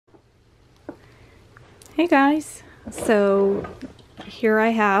Hey guys, so here I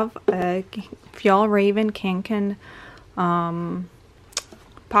have a Fjallraven Kanken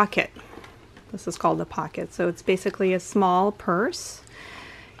pocket. This is called a pocket. So it's basically a small purse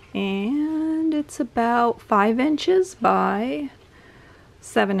and it's about 5 inches by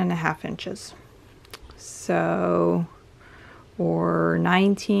 7.5 inches. So, or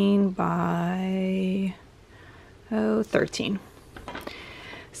 19 by 13.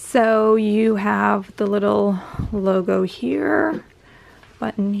 So you have the little logo here,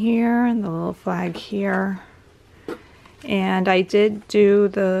 button here, and the little flag here. And I did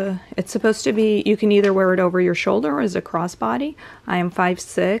do it's supposed to be, you can either wear it over your shoulder or as a crossbody. I am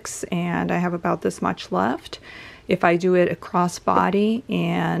 5'6" and I have about this much left. If I do it a crossbody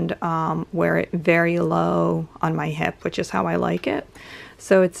and wear it very low on my hip, which is how I like it.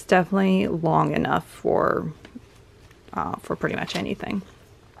 So it's definitely long enough for pretty much anything.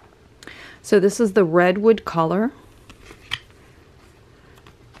 So this is the redwood color,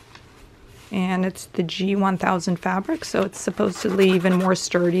 and it's the G1000 fabric, so it's supposedly even more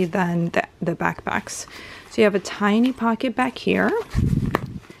sturdy than the backpacks. So you have a tiny pocket back here,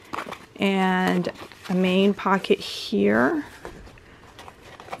 and a main pocket here,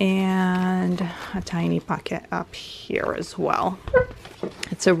 and a tiny pocket up here as well.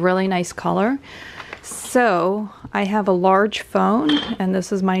 It's a really nice color. So I have a large phone, and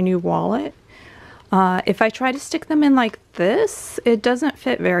this is my new wallet. If I try to stick them in like this, it doesn't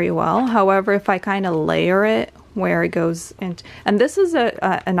fit very well. However, if I kind of layer it where it goes in, and this is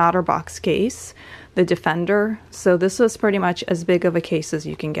an OtterBox case, the Defender. So this is pretty much as big of a case as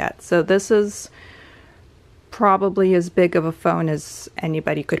you can get. So this is probably as big of a phone as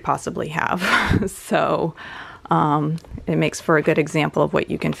anybody could possibly have. So it makes for a good example of what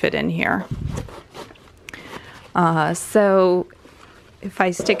you can fit in here. So if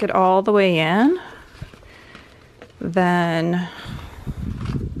I stick it all the way in, then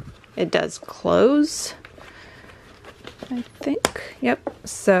it does close, I think. Yep.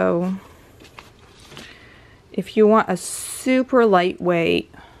 So if you want a super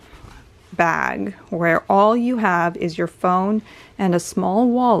lightweight bag where all you have is your phone and a small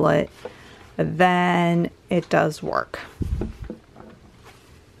wallet, then it does work.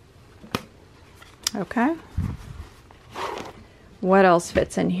 Okay. What else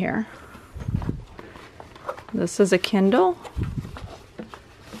fits in here? This is a Kindle.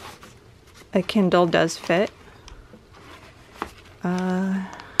 A Kindle does fit.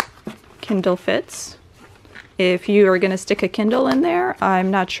 Kindle fits. If you are going to stick a Kindle in there,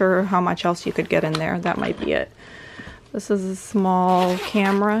 I'm not sure how much else you could get in there. That might be it. This is a small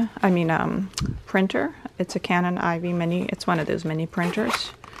camera, printer. It's a Canon Ivy Mini. It's one of those mini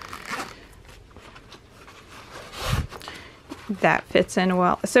printers. That fits in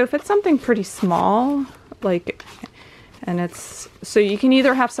well. So if it's something pretty small, so you can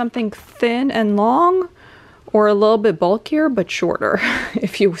either have something thin and long or a little bit bulkier but shorter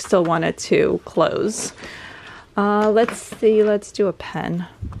if you still want it to close. Let's see, let's do a pen.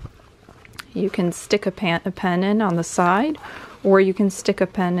 You can stick a pen in on the side, or you can stick a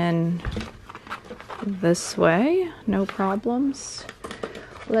pen in this way, no problems.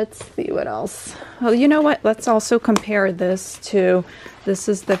 Let's see what else. Oh, you know what? Let's also compare this to, this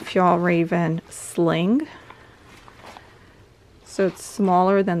is the Fjallraven sling. So it's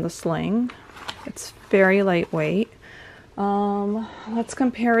smaller than the sling. It's very lightweight. Let's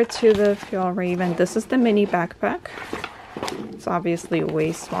compare it to the Fjallraven. This is the mini backpack. It's obviously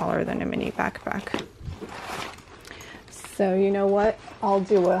way smaller than a mini backpack. So you know what? I'll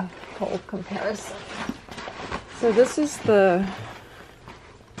do a whole comparison. So this is the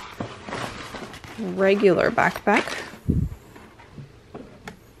regular backpack,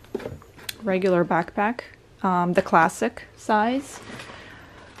 the classic size.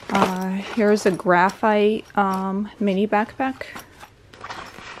 Here's a graphite mini backpack,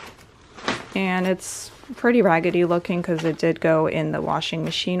 and it's pretty raggedy looking because it did go in the washing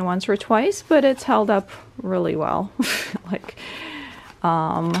machine once or twice, but it's held up really well.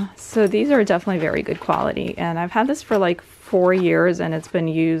 So these are definitely very good quality, and I've had this for like 4 years and it's been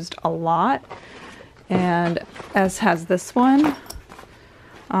used a lot, and as has this one,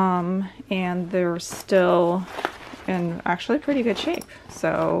 and they're still in actually pretty good shape.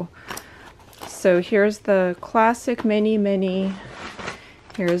 So here's the classic mini.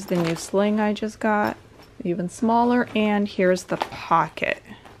 Here's the new sling I just got, even smaller, and here's the pocket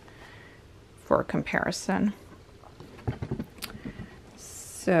for comparison.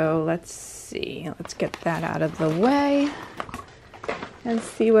 So let's see, let's get that out of the way and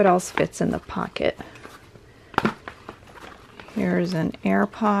see what else fits in the pocket. Here's an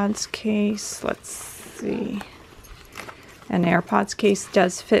AirPods case. Let's see. An AirPods case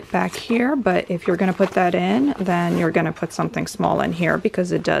does fit back here, but if you're going to put that in, then you're going to put something small in here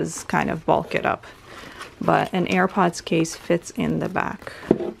because it does kind of bulk it up. But an AirPods case fits in the back.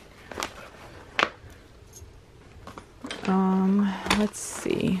 Let's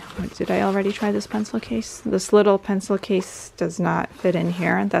see. Did I already try this pencil case? This little pencil case does not fit in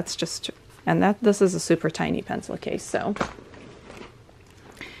here. That's just, and this is a super tiny pencil case. So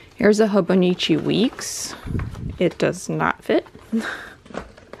here's a Hobonichi Weeks. It does not fit.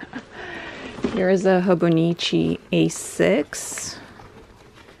 Here is a Hobonichi A6.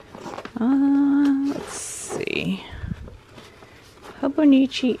 Let's see.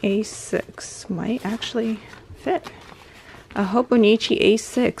 Hobonichi A6 might actually fit. A Hobonichi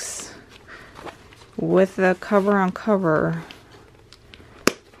A6 with the cover on cover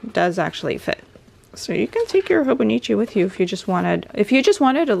does actually fit. So you can take your Hobonichi with you if you just wanted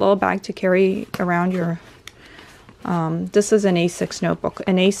a little bag to carry around your this is an A6 notebook.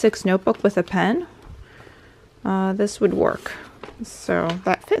 An A6 notebook with a pen. This would work. So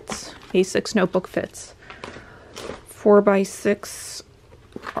that fits. A6 notebook fits. 4x6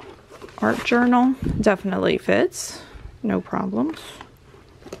 art journal definitely fits. No problems.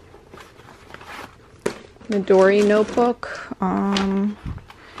 Midori notebook,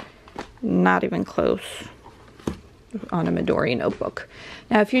 not even close on a Midori notebook.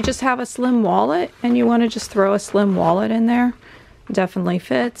 Now if you just have a slim wallet and you want to just throw a slim wallet in there, definitely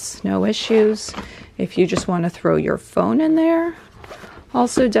fits, no issues. If you just want to throw your phone in there,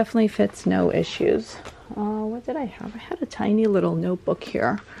 also definitely fits, no issues. What did I have? I had a tiny little notebook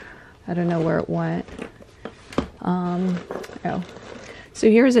here. I don't know where it went. Oh, so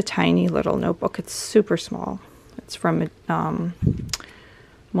here's a tiny little notebook. It's super small. It's from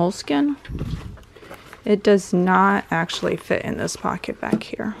Moleskine. It does not actually fit in this pocket back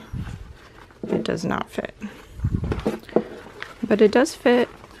here. It does not fit. But it does fit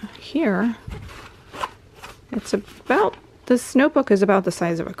here. It's about, this notebook is about the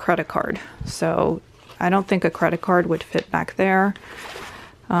size of a credit card. So I don't think a credit card would fit back there.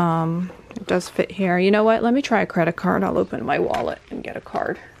 It does fit here. You know what? Let me try a credit card. I'll open my wallet and get a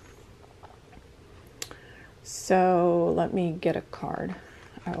card. So let me get a card.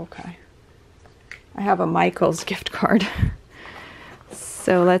 Oh, okay. I have a Michael's gift card.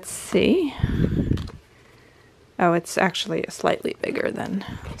 So let's see. Oh, it's actually slightly bigger than.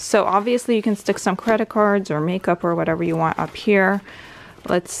 So obviously you can stick some credit cards or makeup or whatever you want up here.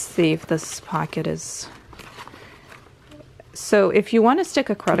 Let's see if this pocket is. So if you want to stick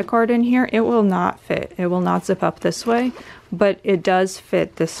a credit card in here, it will not fit. It will not zip up this way, but it does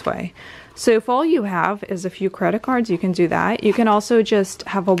fit this way. So if all you have is a few credit cards, you can do that. You can also just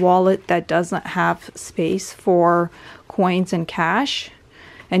have a wallet that doesn't have space for coins and cash,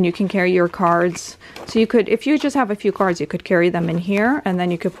 and you can carry your cards. So you could, if you just have a few cards, you could carry them in here, and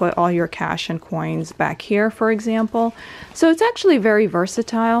then you could put all your cash and coins back here, for example. So it's actually very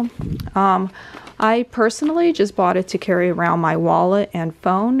versatile. I personally just bought it to carry around my wallet and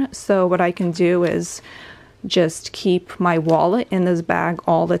phone. So what I can do is just keep my wallet in this bag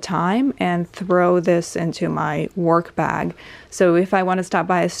all the time and throw this into my work bag. So if I want to stop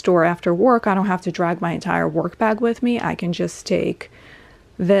by a store after work, I don't have to drag my entire work bag with me. I can just take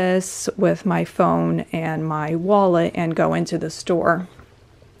this with my phone and my wallet and go into the store.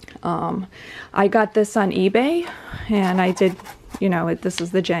 I got this on eBay, and I did, you know, this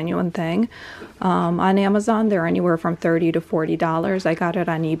is the genuine thing. On Amazon, they're anywhere from $30 to $40. I got it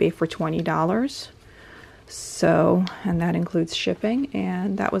on eBay for $20. So, and that includes shipping,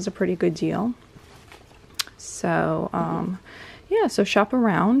 and that was a pretty good deal. So, yeah, so shop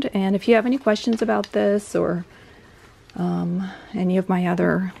around, and if you have any questions about this or any of my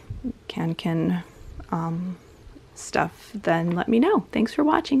other Kanken stuff, then let me know. Thanks for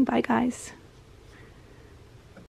watching. Bye, guys.